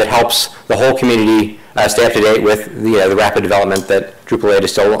thing that helps the whole community stay up to date with the rapid development that Drupal 8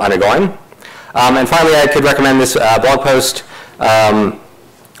 is still undergoing. And finally, I could recommend this blog post on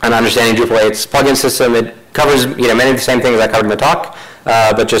understanding Drupal 8's plugin system. It covers many of the same things I covered in the talk,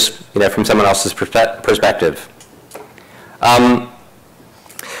 but just from someone else's perspective.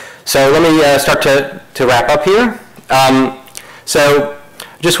 So let me start to wrap up here. So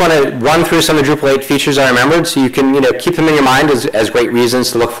I just want to run through some of the Drupal 8 features I remembered, so you can keep them in your mind as great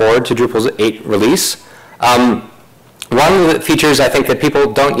reasons to look forward to Drupal's 8 release. One of the features I think that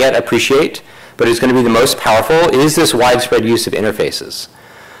people don't yet appreciate, but is going to be the most powerful, is this widespread use of interfaces.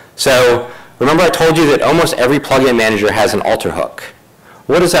 So remember I told you that almost every plugin manager has an alter hook.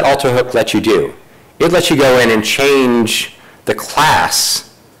 What does that alter hook let you do? It lets you go in and change the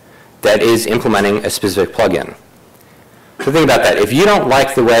class that is implementing a specific plugin. So think about that. If you don't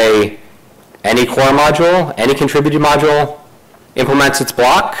like the way any core module, any contributed module implements its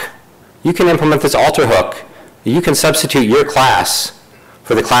block, you can implement this alter hook. You can substitute your class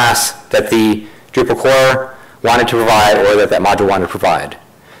for the class that the Drupal core wanted to provide or that module wanted to provide.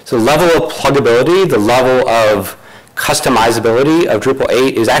 So the level of pluggability, the level of customizability of Drupal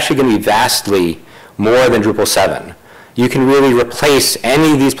 8 is actually going to be vastly more than Drupal 7. You can really replace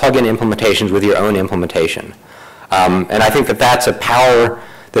any of these plugin implementations with your own implementation. And I think that that's a power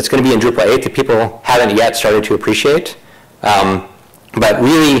that's going to be in Drupal 8 that people haven't yet started to appreciate. But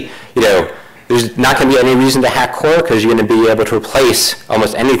really, there's not going to be any reason to hack core because you're going to be able to replace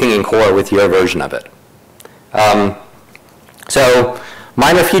almost anything in core with your version of it. So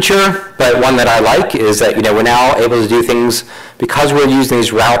minor feature, but one that I like, is that we're now able to do things because we're using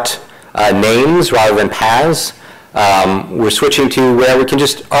these route names rather than paths. We're switching to where we can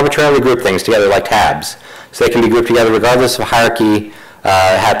just arbitrarily group things together like tabs. So they can be grouped together regardless of hierarchy,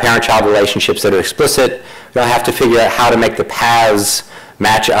 have parent-child relationships that are explicit. We don't have to figure out how to make the paths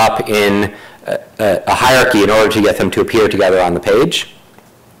match up in a hierarchy in order to get them to appear together on the page.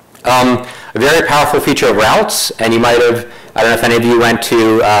 A very powerful feature of routes, and you might have, I don't know if any of you went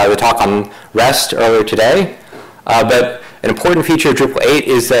to the talk on REST earlier today, but an important feature of Drupal 8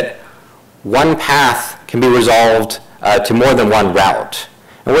 is that one path can be resolved to more than one route.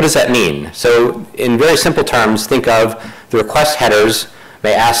 And what does that mean? So in very simple terms, think of the request headers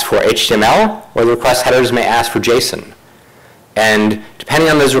may ask for HTML, or the request headers may ask for JSON. And depending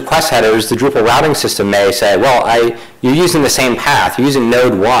on those request headers, the Drupal routing system may say, well, you're using the same path, you're using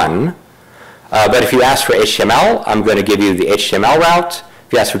node 1, but if you ask for HTML, I'm going to give you the HTML route.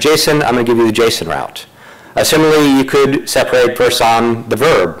 If you ask for JSON, I'm going to give you the JSON route. Similarly, you could separate first on the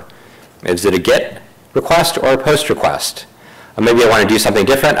verb. Is it a GET request or a POST request? Maybe I want to do something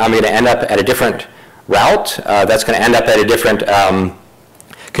different. I'm going to end up at a different route. That's going to end up at a different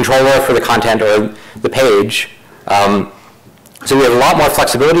controller for the content or the page. So we have a lot more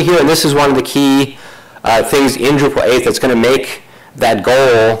flexibility here, and this is one of the key things in Drupal 8 that's going to make that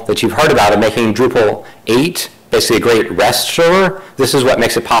goal that you've heard about of making Drupal 8 basically a great REST server. This is what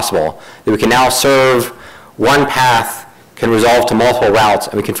makes it possible, that we can now serve one path, can resolve to multiple routes,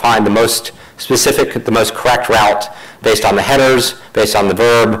 and we can find the most specific, the most correct route based on the headers, based on the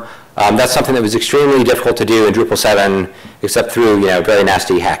verb. That's something that was extremely difficult to do in Drupal 7, except through very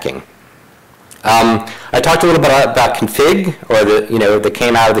nasty hacking. I talked a little bit about config, or that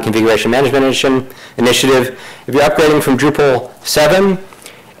came out of the Configuration Management Initiative. If you're upgrading from Drupal 7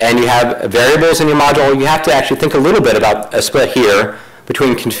 and you have variables in your module, you have to actually think a little bit about a split here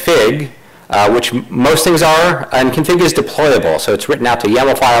between config, which most things are, and config is deployable, so it's written out to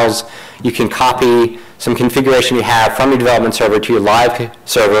YAML files. You can copy some configuration you have from your development server to your live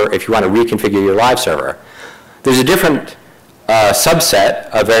server if you want to reconfigure your live server. There's a different subset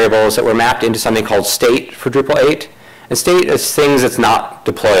of variables that were mapped into something called state for Drupal 8. And state is things that's not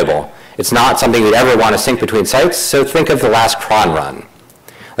deployable. It's not something you'd ever want to sync between sites, so think of the last cron run.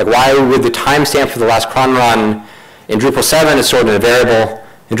 Like, why would the timestamp for the last cron run in Drupal 7 is stored in a variable?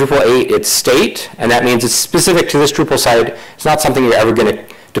 In Drupal 8, it's state, and that means it's specific to this Drupal site. It's not something you're ever going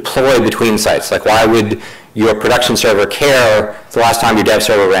to deploy between sites. Like, why would your production server care the last time your dev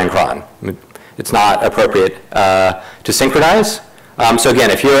server ran cron? It's not appropriate to synchronize. So again,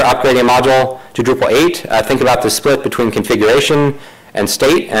 if you're upgrading a module to Drupal 8, think about the split between configuration and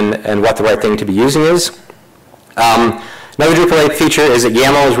state and what the right thing to be using is. Another Drupal 8 feature is that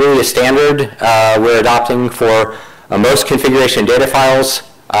YAML is really a standard we're adopting for most configuration data files.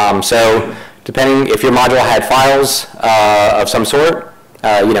 So depending if your module had files of some sort,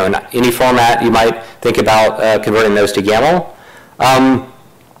 in any format, you might think about converting those to YAML.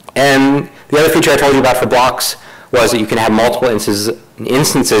 And the other feature I told you about for blocks was that you can have multiple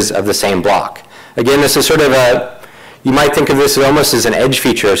instances of the same block. Again, this is sort of you might think of this almost as an edge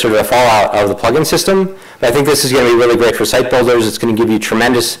feature, sort of a fallout of the plugin system. But I think this is going to be really great for site builders. It's going to give you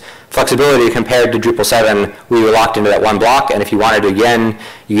tremendous flexibility compared to Drupal 7, where you were locked into that one block. And if you wanted to, again,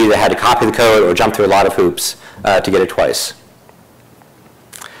 you either had to copy the code or jump through a lot of hoops to get it twice.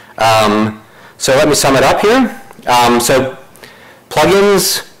 So let me sum it up here. So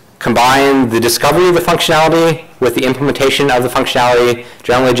plugins combine the discovery of the functionality with the implementation of the functionality,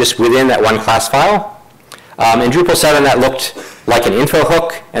 generally just within that one class file. In Drupal 7, that looked like an info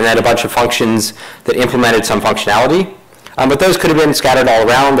hook and then a bunch of functions that implemented some functionality. But those could have been scattered all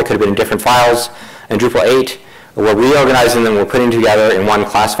around. They could have been in different files. In Drupal 8, we're reorganizing them, we're putting together in one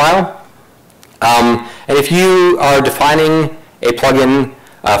class file. And if you are defining a plugin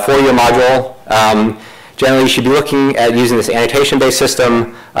for your module, generally, you should be looking at using this annotation-based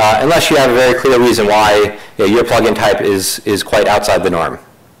system unless you have a very clear reason why your plugin type is quite outside the norm.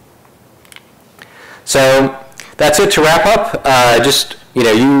 So that's it to wrap up.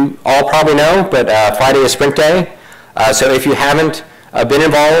 You all probably know, but Friday is Sprint Day. So if you haven't been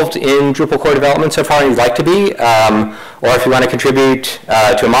involved in Drupal core development so far and you'd like to be, or if you want to contribute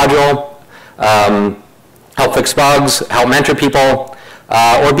to a module, help fix bugs, help mentor people,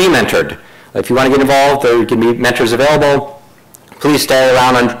 or be mentored. If you want to get involved, there can be mentors available. Please stay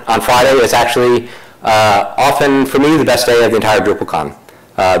around on Friday. It's actually often, for me, the best day of the entire DrupalCon.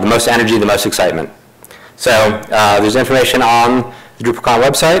 The most energy, the most excitement. So there's information on the DrupalCon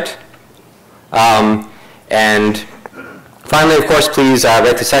website. And finally, of course, please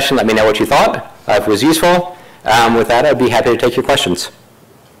rate the session. Let me know what you thought, if it was useful. With that, I'd be happy to take your questions.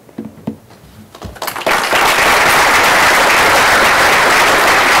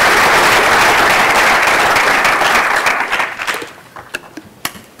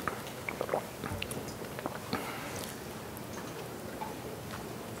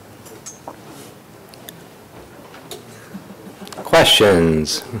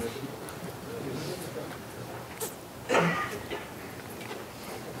 Questions?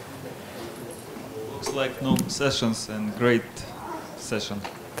 Looks like no sessions and great session.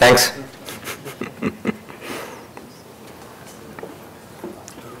 Thanks.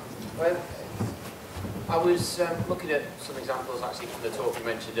 I was looking at some examples actually from the talk you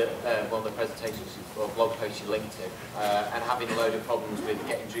mentioned at one of the presentations or blog posts you linked to, and having a load of problems with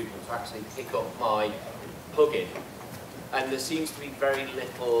getting Drupal to actually pick up my plugin. And there seems to be very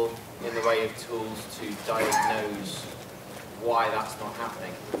little in the way of tools to diagnose why that's not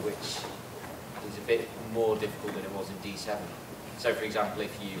happening, which is a bit more difficult than it was in D7. So for example,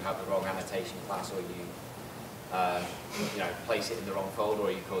 if you have the wrong annotation class, or you place it in the wrong folder,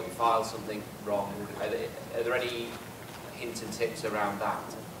 or you call your file something wrong, are there any hints and tips around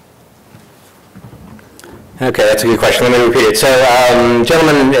that? Okay, that's a good question. Let me repeat it. So,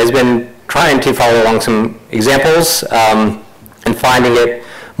 gentleman has been trying to follow along some examples and finding it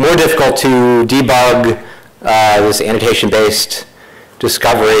more difficult to debug this annotation-based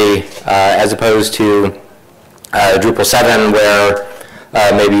discovery as opposed to Drupal 7, where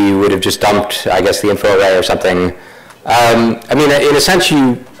maybe you would have just dumped, I guess, the info array or something. I mean, in a sense,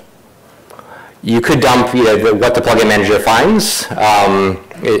 you could dump what the plugin manager finds.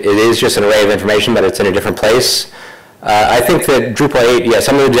 It is just an array of information, but it's in a different place. I think that Drupal 8, yeah,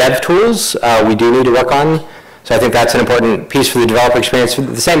 some of the dev tools we do need to work on. So I think that's an important piece for the developer experience.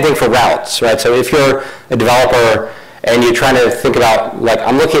 The same thing for routes, right? So if you're a developer and you're trying to think about, like,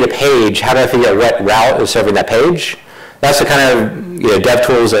 I'm looking at a page, how do I figure out what route is serving that page? That's the kind of dev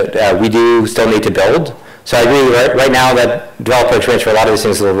tools that we do still need to build. So I agree, right now that developer experience for a lot of these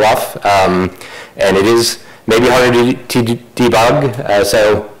things is a little rough, and it is maybe harder to debug.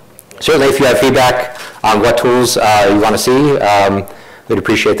 So certainly if you have feedback on what tools you want to see, we'd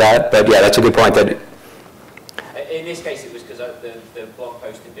appreciate that. But yeah, that's a good point. That in this case, it was because the blog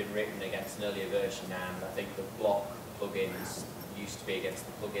post had been written against an earlier version, and I think the block plugins used to be against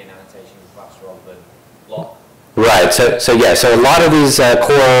the plugin annotation class rather than block. Right. So yeah. So a lot of these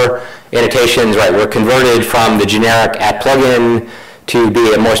core annotations, right, were converted from the generic @plugin to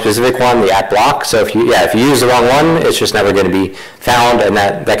be a more specific one, the @block. So if you use the wrong one, it's just never going to be found, and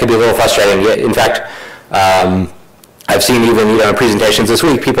that could be a little frustrating. In fact, I've seen even in presentations this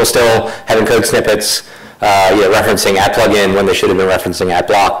week, people still having code snippets referencing @plugin when they should have been referencing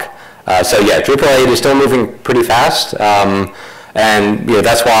 @block. So yeah, Drupal 8 is still moving pretty fast. And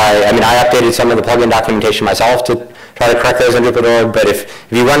that's why, I mean, I updated some of the plugin documentation myself to try to correct those on Drupal.org, but if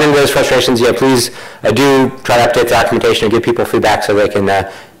you run into those frustrations, please do try to update the documentation and give people feedback so they can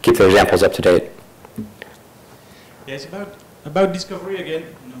keep their examples up to date. Yes, about discovery again.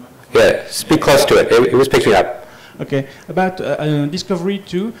 Yeah, speak close to it. It was picking up. Okay, about discovery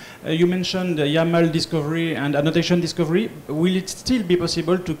too, you mentioned YAML discovery and annotation discovery. Will it still be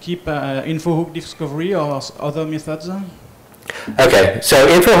possible to keep info hook discovery or other methods? Okay, so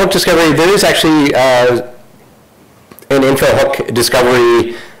info hook discovery, there is actually an info hook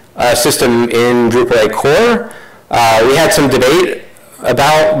discovery system in Drupal 8 core. We had some debate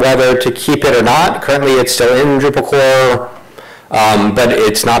about whether to keep it or not. Currently it's still in Drupal core, but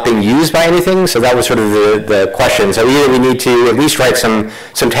it's not being used by anything, so that was sort of the question. So either we need to at least write some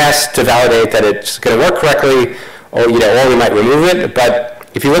tests to validate that it's going to work correctly, or or we might remove it. But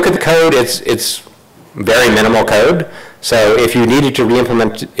if you look at the code, it's very minimal code. So if you needed to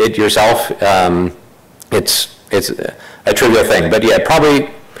re-implement it yourself, it's a trivial thing. But yeah, probably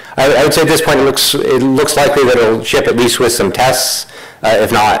I would say at this point it looks likely that it'll ship at least with some tests,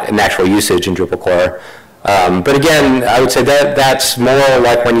 if not in actual usage in Drupal core. But again, I would say that's more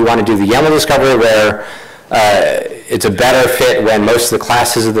like when you want to do the YAML discovery, where it's a better fit when most of the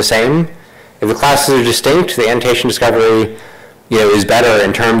classes are the same. If the classes are distinct, the annotation discovery is better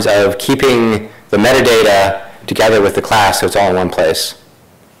in terms of keeping the metadata together with the class, so it's all in one place.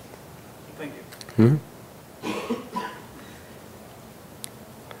 Thank you. Mm-hmm.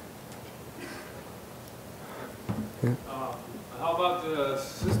 How about the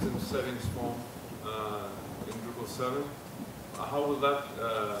system settings form in Drupal 7? How will that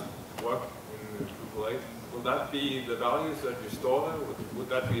work in Drupal 8? Will that be the values that you store there? Would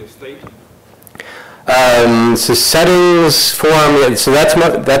that be a state? So settings form, so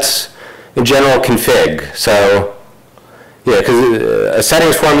that's in general config. So yeah, because a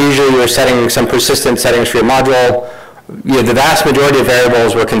settings form, usually you're setting some persistent settings for your module. The vast majority of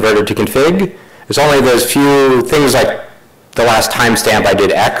variables were converted to config. There's only those few things like the last timestamp I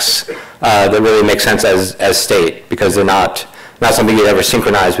did X that really make sense as state, because they're not something you'd ever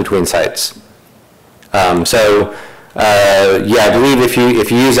synchronize between sites. Yeah, I believe if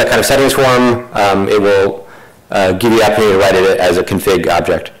you use that kind of settings form, it will give you the opportunity to write it as a config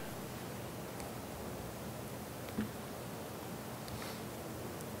object.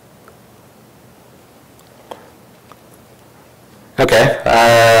 Okay,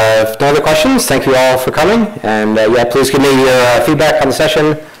 if no other questions, thank you all for coming, and yeah, please give me your feedback on the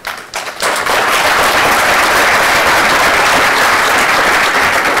session.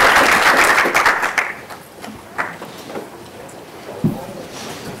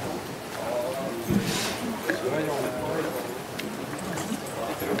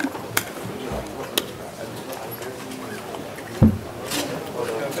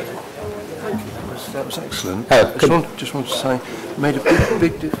 That was excellent. Oh, Just want to say, made a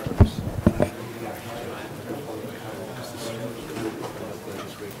big difference.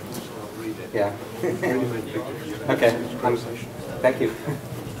 Yeah. Okay. Thank you.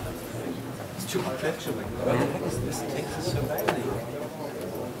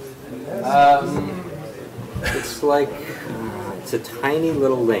 It's like it's a tiny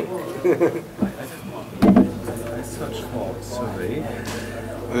little link. Sorry.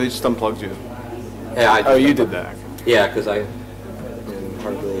 They just unplugged you. Yeah. Oh, you did that. Yeah, because I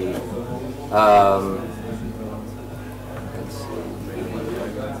hardly.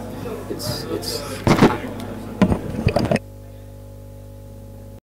 Let's see. It's